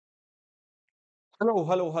Hello,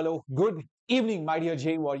 hello, hello. Good evening, my dear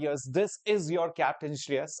J Warriors. This is your Captain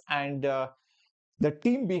Shreyas, and the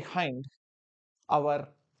team behind our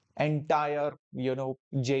entire,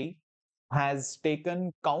 JEE has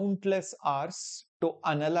taken countless hours to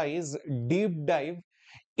analyze, deep dive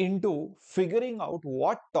into figuring out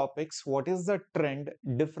what topics, what is the trend,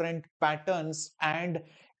 different patterns, and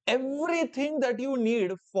everything that you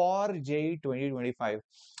need for JEE 2025.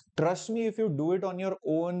 Trust me, if you do it on your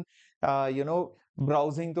own,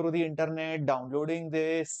 browsing through the internet, downloading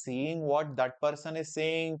this, seeing what that person is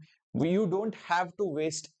saying, you don't have to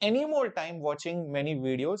waste any more time watching many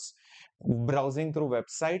videos, browsing through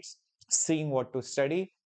websites, seeing what to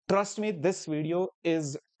study. Trust me, this video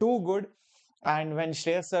is too good. And when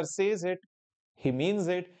Shreyas sir says it, he means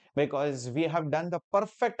it, because we have done the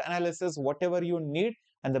perfect analysis, whatever you need.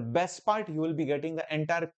 And the best part, you will be getting the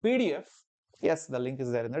entire PDF. Yes, the link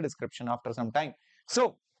is there in the description after some time.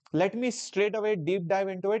 So let me straight away deep dive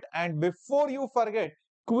into it. And before you forget,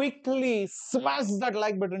 quickly smash that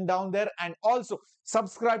like button down there and also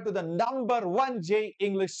subscribe to the #1 J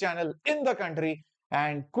English channel in the country,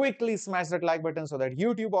 and quickly smash that like button so that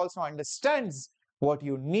YouTube also understands what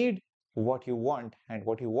you need, what you want, and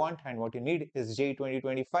what you want and what you need is JEE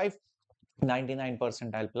 2025 99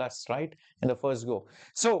 percentile plus, right, in the first go.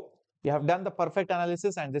 So you have done the perfect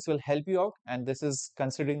analysis, and this will help you out, and this is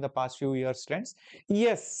considering the past few years trends.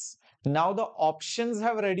 Yes, now the options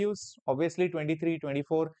have reduced. Obviously 23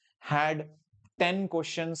 24 had 10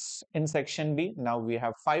 questions in section B. Now we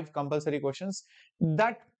have 5 compulsory questions.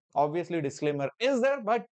 That obviously disclaimer is there,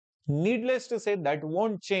 but needless to say, that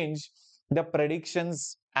won't change the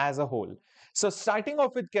predictions as a whole. So starting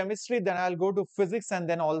off with chemistry, then I'll go to physics and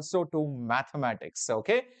then also to mathematics.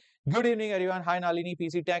 Okay. Good evening, everyone. Hi, Nalini,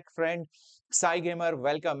 PC Tech friend, Sai Gamer,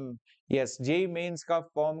 welcome. Yes, JEE Mains का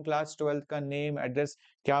form class 12th का name, address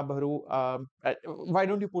क्या भरूं? Why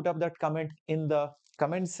don't you put up that comment in the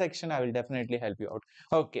comment section? I will definitely help you out.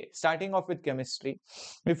 Okay, starting off with chemistry.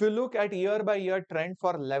 If you look at year by year trend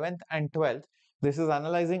for 11th and 12th, this is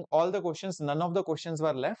analyzing all the questions. None of the questions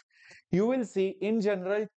were left. You will see in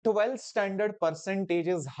general 12 standard percentage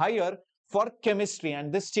is higher for chemistry,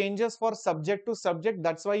 and this changes for subject to subject.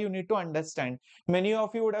 That's why you need to understand. Many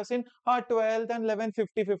of you would have seen 12th and 11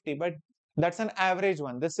 50-50, but that's an average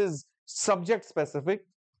one. This is subject specific.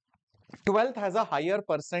 12th has a higher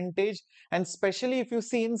percentage, and especially if you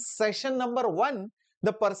see in session number 1,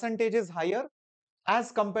 the percentage is higher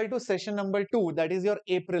as compared to session number 2, that is your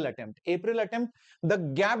April attempt. April attempt, the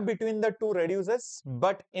gap between the two reduces,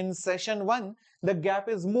 but in session 1, the gap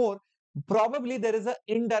is more. Probably there is an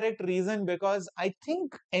indirect reason, because I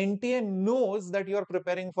think NTA knows that you are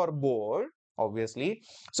preparing for board, obviously.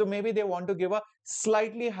 So maybe they want to give a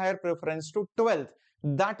slightly higher preference to 12th.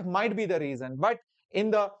 That might be the reason. But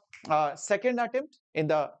in the second attempt, in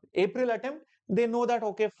the April attempt, they know that,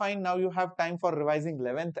 okay, fine, now you have time for revising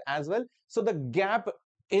 11th as well. So the gap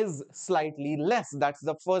is slightly less. That's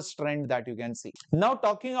the first trend that you can see. Now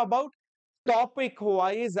talking about topic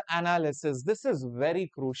wise analysis, this is very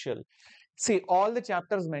crucial. See, all the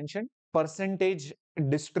chapters mentioned, percentage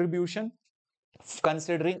distribution,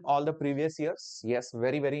 considering all the previous years. Yes,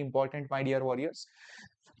 very, very important, my dear warriors.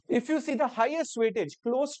 If you see, the highest weightage,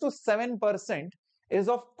 close to 7%, is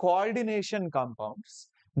of coordination compounds.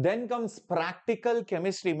 Then comes practical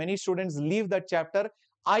chemistry. Many students leave that chapter.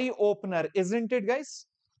 Eye opener, isn't it, guys?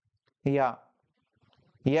 Yeah.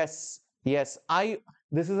 Yes. Yes.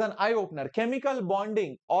 This is an eye opener. Chemical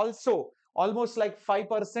bonding also almost like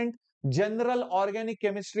 5%. General organic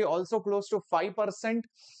chemistry also close to 5%.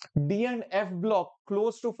 D and F block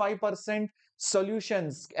close to 5%.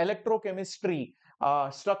 Solutions, electrochemistry,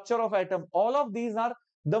 structure of atom, all of these are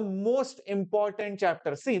the most important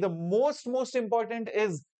chapters. See, the most important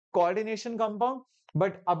is coordination compound,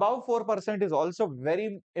 but above 4% is also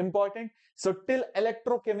very important. So till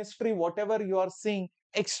electrochemistry, whatever you are seeing,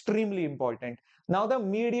 extremely important. Now the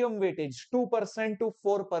medium weightage, 2% to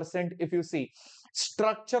 4, if you see.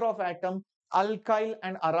 Structure of atom, alkyl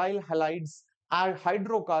and aryl halides,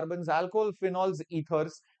 hydrocarbons, alcohol, phenols,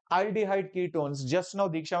 ethers, aldehyde ketones. Just now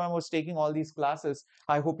Diksha ma'am was taking all these classes.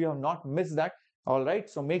 I hope you have not missed that. All right,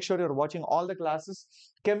 so make sure you're watching all the classes.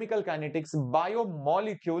 Chemical kinetics,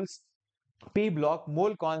 biomolecules, P block,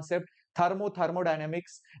 mole concept,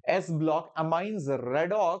 thermodynamics, S block, amines,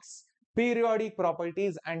 redox, periodic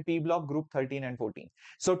properties, and P block group 13 and 14.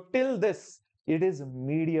 So till this, it is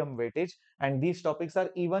medium weightage, and these topics are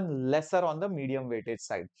even lesser on the medium weightage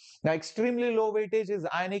side. Now, extremely low weightage is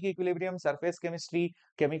ionic equilibrium, surface chemistry,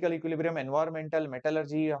 chemical equilibrium, environmental,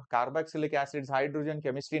 metallurgy, carboxylic acids, hydrogen,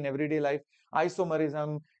 chemistry in everyday life,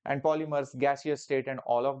 isomerism and polymers, gaseous state, and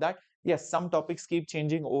all of that. Yes, some topics keep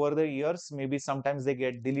changing over the years. Maybe sometimes they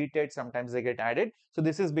get deleted, sometimes they get added. So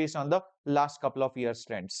this is based on the last couple of years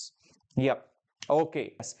trends. Yep.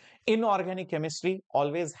 Okay. Yes. Inorganic chemistry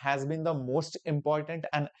always has been the most important.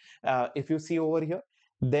 And if you see over here,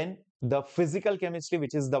 then the physical chemistry,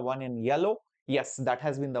 which is the one in yellow, yes, that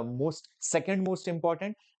has been the second most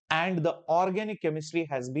important. And the organic chemistry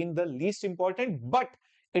has been the least important, but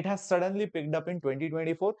it has suddenly picked up in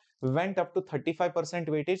 2024, went up to 35%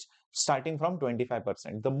 weightage starting from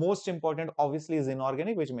 25%. The most important obviously is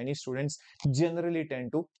inorganic, which many students generally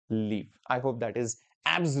tend to leave. I hope that is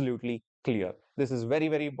absolutely clear. This is very,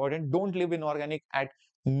 very important. Don't leave inorganic at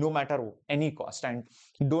no matter any cost, and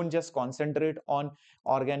don't just concentrate on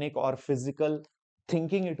organic or physical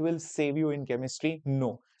thinking it will save you in chemistry.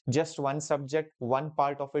 No, just one subject, one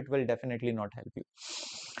part of it will definitely not help you.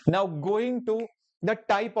 Now, going to the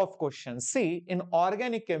type of questions. See, in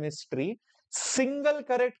organic chemistry, single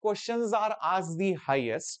correct questions are as the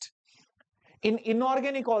highest. In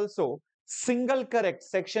inorganic also, single correct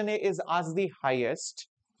section A is as the highest.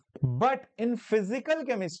 But in physical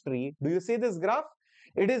chemistry, do you see this graph?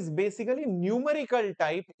 It is basically numerical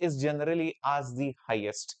type is generally as the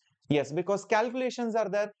highest. Yes, because calculations are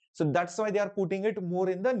there. So that's why they are putting it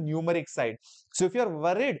more in the numeric side. So if you're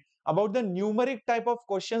worried about the numeric type of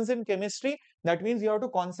questions in chemistry, that means you have to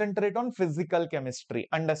concentrate on physical chemistry.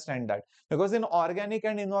 Understand that. Because in organic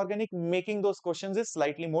and inorganic, making those questions is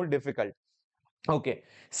slightly more difficult. Okay,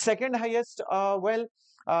 second highest,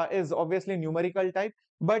 is obviously numerical type,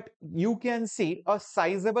 but you can see a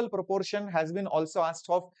sizable proportion has been also asked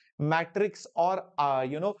of matrix or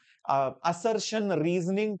assertion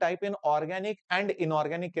reasoning type in organic and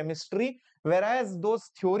inorganic chemistry, whereas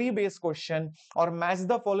those theory based question or match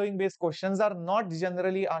the following based questions are not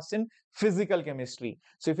generally asked in physical chemistry.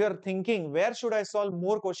 So if you are thinking where should I solve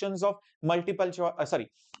more questions of multiple choice,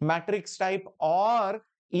 matrix type or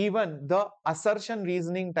even the assertion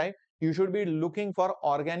reasoning type, you should be looking for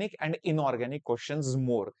organic and inorganic questions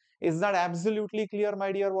more. Is that absolutely clear,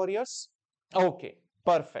 my dear warriors? Okay,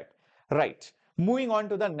 perfect. Right. Moving on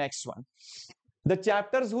to the next one. The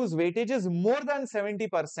chapters whose weightage is more than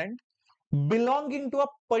 70% belonging to a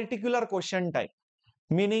particular question type,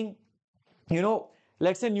 meaning,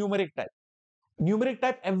 let's say numeric type. Numeric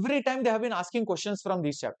type, every time they have been asking questions from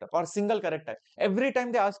these chapters, or single correct type, every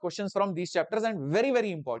time they ask questions from these chapters, and very,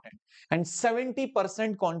 very important, and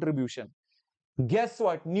 70% contribution. Guess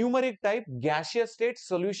what? Numeric type, gaseous state,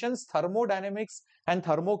 solutions, thermodynamics and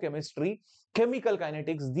thermochemistry, chemical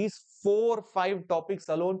kinetics, these 4-5 topics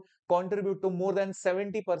alone contribute to more than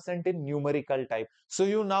 70% in numerical type. So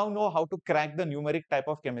you now know how to crack the numeric type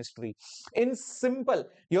of chemistry. In simple,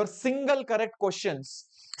 your single correct question,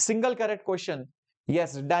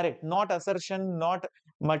 yes, direct, not assertion, not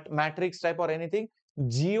matrix type or anything.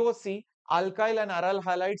 GOC, alkyl and aryl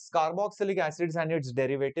halides, carboxylic acids and its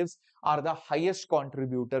derivatives are the highest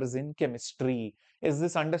contributors in chemistry. Is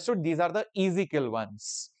this understood? These are the easy kill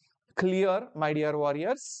ones. Clear, my dear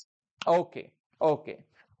warriors? Okay, okay,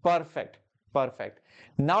 perfect, perfect.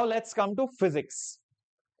 Now let's come to physics.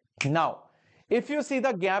 Now, if you see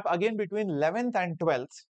the gap again between 11th and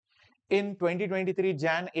 12th, in 2023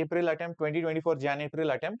 Jan April attempt, 2024 Jan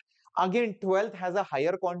April attempt, again 12th has a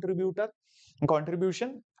higher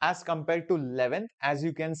contribution as compared to 11th, as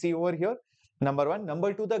you can see over here. Number one.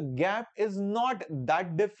 Number two, the gap is not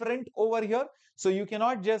that different over here. So you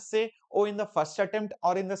cannot just say, oh, in the first attempt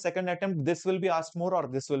or in the second attempt, this will be asked more or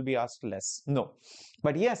this will be asked less. No.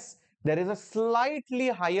 But yes, there is a slightly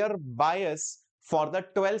higher bias for the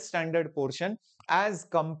 12th standard portion as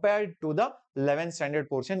compared to the 11th standard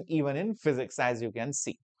portion, even in physics, as you can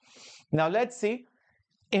see. Now let's see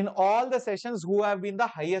in all the sessions who have been the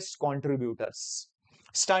highest contributors.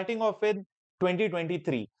 Starting off with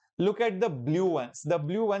 2023, look at the blue ones. The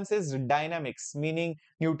blue ones is dynamics, meaning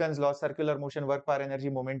Newton's law, circular motion, work, power, energy,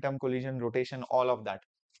 momentum, collision, rotation, all of that.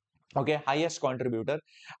 Okay, highest contributor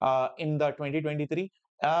in the 2023.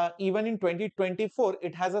 Even in 2024,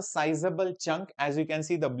 it has a sizable chunk, as you can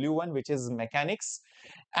see, the blue one, which is mechanics.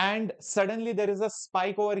 And suddenly there is a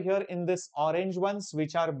spike over here in this orange ones,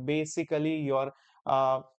 which are basically your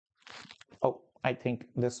oh, I think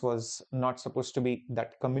this was not supposed to be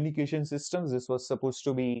that communication systems. This was supposed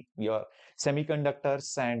to be your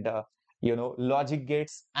semiconductors and logic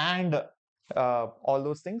gates and all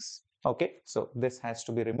those things. Okay, so this has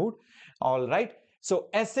to be removed. All right. So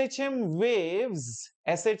SHM waves,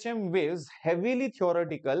 heavily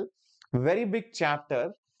theoretical, very big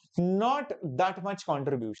chapter, not that much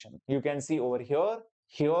contribution. You can see over here,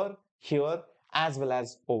 here, here, as well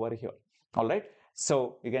as over here. All right.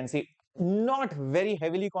 So you can see not very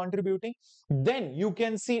heavily contributing. Then you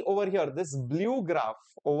can see over here, this blue graph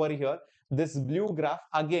over here, this blue graph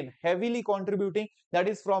again heavily contributing, that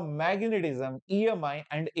is from magnetism, EMI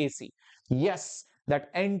and AC. Yes, that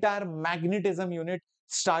entire magnetism unit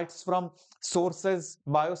starts from sources,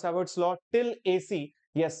 Biot-Savart's law till AC.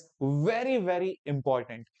 Yes, very, very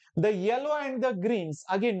important. The yellow and the greens,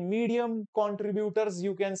 again, medium contributors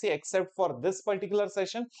you can see, except for this particular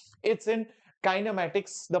session. It's in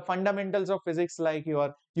kinematics, the fundamentals of physics like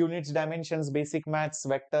your units, dimensions, basic maths,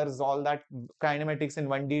 vectors, all that kinematics in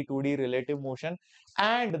 1D, 2D, relative motion.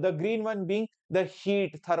 And the green one being the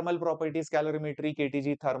heat, thermal properties, calorimetry,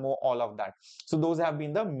 KTG, thermo, all of that. So those have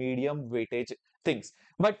been the medium weightage things.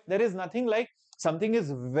 But there is nothing like something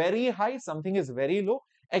is very high, something is very low,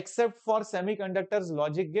 except for semiconductors,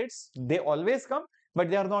 logic gates. They always come, but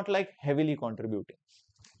they are not like heavily contributing.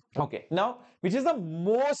 Okay, now which is the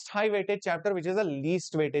most high weightage chapter, which is the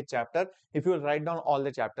least weightage chapter, if you will write down all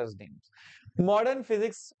the chapters names. Modern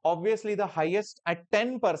physics, obviously the highest at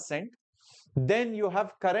 10%. Then you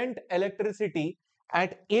have current electricity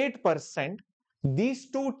at 8%.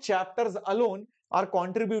 These two chapters alone are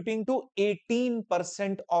contributing to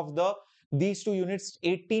 18% of the these two units,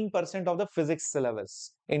 18% of the physics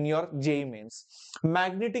syllabus in your JEE mains.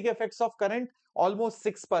 Magnetic effects of current, almost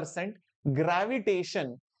 6%.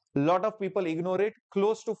 Gravitation, lot of people ignore it,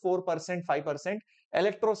 close to 4%, 5%.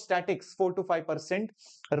 Electrostatics, 4 to 5%.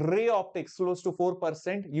 Ray optics, close to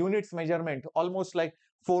 4%. Units measurement, almost like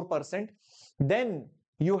 4%. Then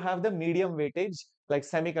you have the medium weightage like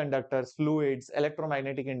semiconductors, fluids,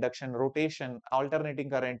 electromagnetic induction, rotation, alternating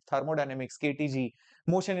current, thermodynamics, KTG,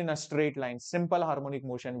 motion in a straight line, simple harmonic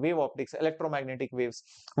motion, wave optics, electromagnetic waves,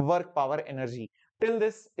 work, power, energy. Till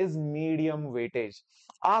this is medium weightage.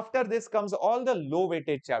 After this comes all the low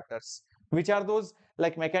weightage chapters, which are those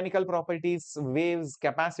like mechanical properties, waves,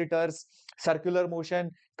 capacitors, circular motion.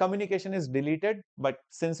 Communication is deleted, but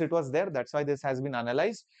since it was there, that's why this has been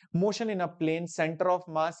analyzed. Motion in a plane, center of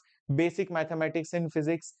mass, basic mathematics in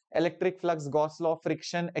physics, electric flux, Gauss law,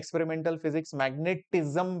 friction, experimental physics,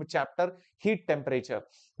 magnetism chapter, heat, temperature.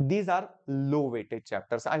 These are low weightage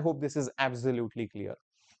chapters. I hope this is absolutely clear.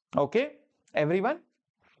 Okay, everyone?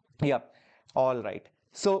 Yep. All right.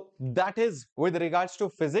 So that is with regards to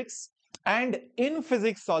physics. And in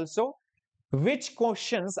physics also, which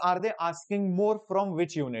questions are they asking more from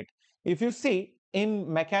which unit? If you see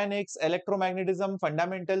in mechanics, electromagnetism,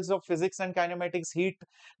 fundamentals of physics and kinematics, heat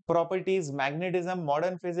properties, magnetism,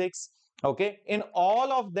 modern physics, okay, in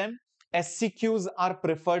all of them, SCQs are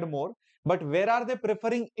preferred more. But where are they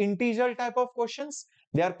preferring integer type of questions?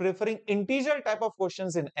 They are preferring integer type of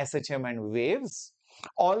questions in SHM and waves,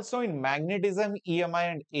 also in magnetism,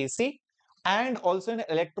 EMI and AC, and also in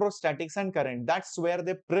electrostatics and current. That's where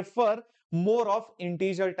they prefer more of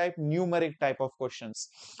integer type, numeric type of questions.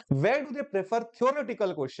 Where do they prefer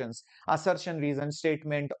theoretical questions? Assertion, reason,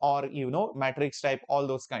 statement, or matrix type, all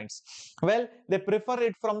those kinds. Well, they prefer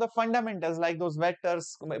it from the fundamentals like those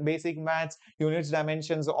vectors, basic maths, units,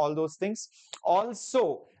 dimensions, all those things.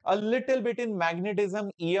 Also a little bit in magnetism,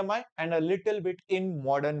 EMI, and a little bit in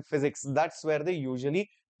modern physics. That's where they usually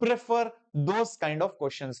prefer those kind of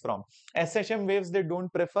questions from. SHM waves they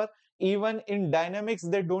don't prefer. Even in dynamics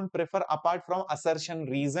they don't prefer, apart from assertion,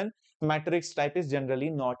 reason. Matrix type is generally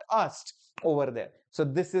not asked over there. So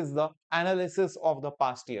this is the analysis of the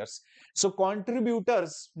past years. So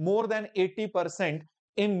contributors more than 80%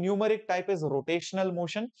 in numeric type is rotational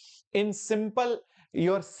motion. In simple,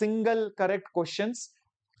 your single correct questions,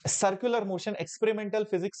 circular motion, experimental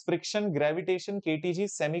physics, friction, gravitation, KTG,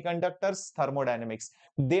 semiconductors, thermodynamics.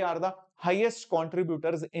 They are the highest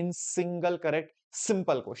contributors in single correct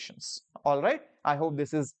simple questions. All right. I hope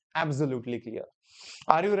this is absolutely clear.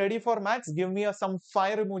 Are you ready for maths? Give me some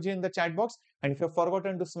fire emoji in the chat box. And if you've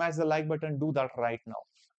forgotten to smash the like button, do that right now.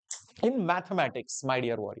 In mathematics, my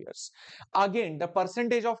dear warriors, again, the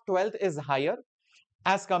percentage of 12th is higher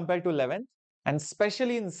as compared to 11th. And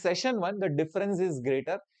especially in session 1, the difference is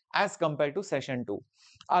greater as compared to session 2.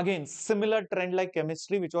 Again, similar trend like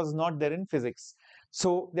chemistry, which was not there in physics.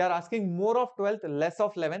 So they are asking more of 12th, less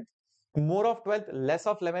of 11th, more of 12th, less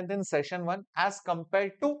of 11th in session 1 as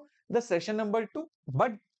compared to the session number 2.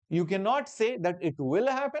 But you cannot say that it will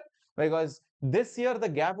happen, because this year the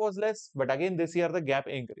gap was less, but again this year the gap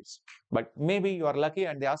increased. But maybe you are lucky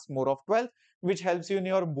and they ask more of 12th, which helps you in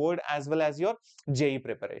your board as well as your JEE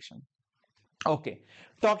preparation. Okay,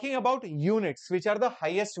 talking about units, which are the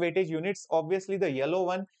highest weightage units, obviously the yellow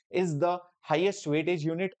one is the highest weightage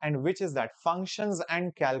unit, and which is that functions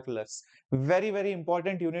and calculus. Very, very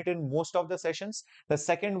important unit in most of the sessions. The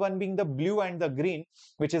second one being the blue and the green,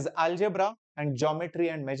 which is algebra and geometry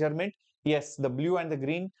and measurement. Yes, the blue and the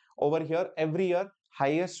green over here every year,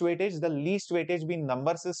 highest weightage, the least weightage being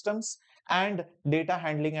number systems and data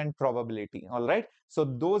handling and probability. All right, so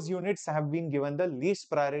those units have been given the least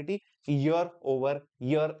priority year over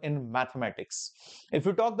year in mathematics. If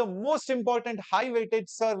you talk the most important high weightage,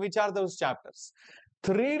 sir, which are those chapters?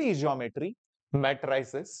 3D geometry,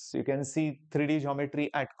 matrices. You can see 3D geometry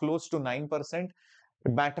at close to 9%,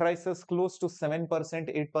 matrices close to 7%,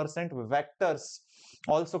 8%, vectors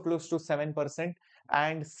also close to 7%,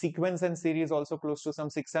 and sequence and series also close to some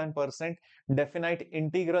 6-7%, definite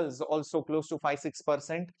integrals also close to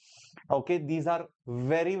 5-6%. Okay, these are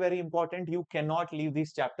very, very important. You cannot leave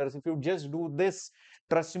these chapters. If you just do this,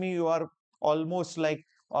 trust me, you are almost like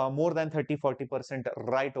more than 30-40%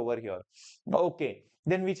 right over here. Okay,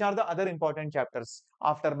 then which are the other important chapters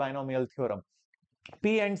after binomial theorem?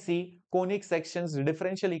 P and C, conic sections,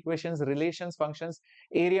 differential equations, relations, functions,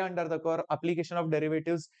 area under the curve, application of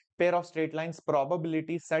derivatives, pair of straight lines,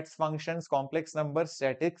 probability, sets, functions, complex numbers,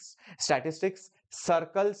 statistics,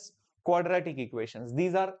 circles, quadratic equations.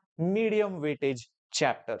 These are medium weightage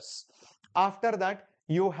chapters. After that,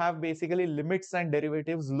 you have basically limits and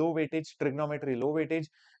derivatives, low weightage, trigonometry, low weightage,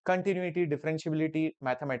 continuity, differentiability,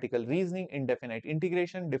 mathematical reasoning, indefinite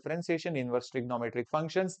integration, differentiation, inverse trigonometric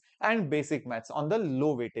functions, and basic maths on the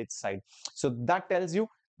low weightage side. So that tells you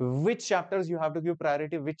which chapters you have to give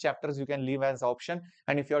priority, which chapters you can leave as option,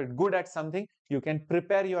 and if you're good at something, you can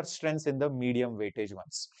prepare your strengths in the medium weightage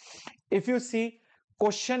ones. If you see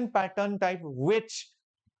question pattern type, which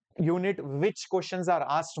unit, which questions are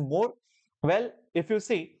asked more? Well, if you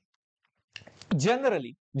see,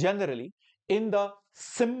 generally in the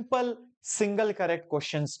simple single correct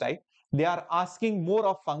questions type, they are asking more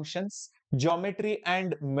of functions, geometry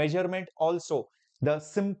and measurement. Also the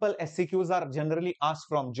simple SCQs are generally asked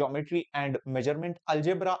from geometry and measurement,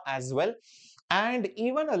 algebra as well, and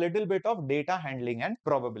even a little bit of data handling and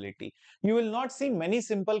probability. You will not see many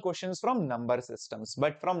simple questions from number systems,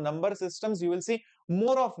 but from number systems you will see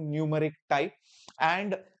more of numeric type,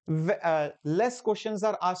 and less questions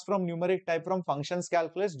are asked from numeric type from functions,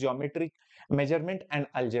 calculus, geometric, measurement and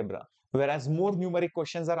algebra, whereas more numeric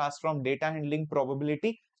questions are asked from data handling,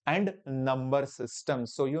 probability and number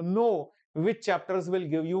systems. So you know which chapters will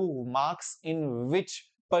give you marks in which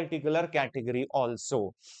particular category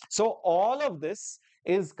also. So all of this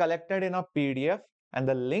is collected in a PDF, and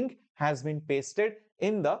the link has been pasted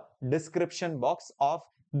in the description box of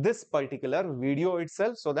this particular video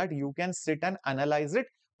itself, so that you can sit and analyze it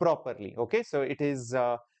properly. Okay, so it is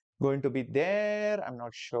going to be there. I'm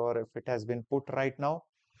not sure if it has been put right now.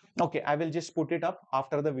 Okay, I will just put it up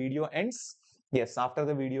after the video ends. Yes, after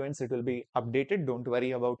the video ends, it will be updated. Don't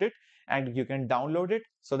worry about it. And you can download it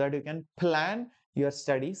so that you can plan your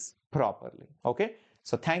studies properly. Okay,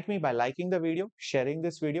 so thank me by liking the video, sharing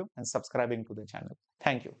this video and subscribing to the channel.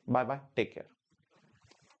 Thank you. Bye bye. Take care.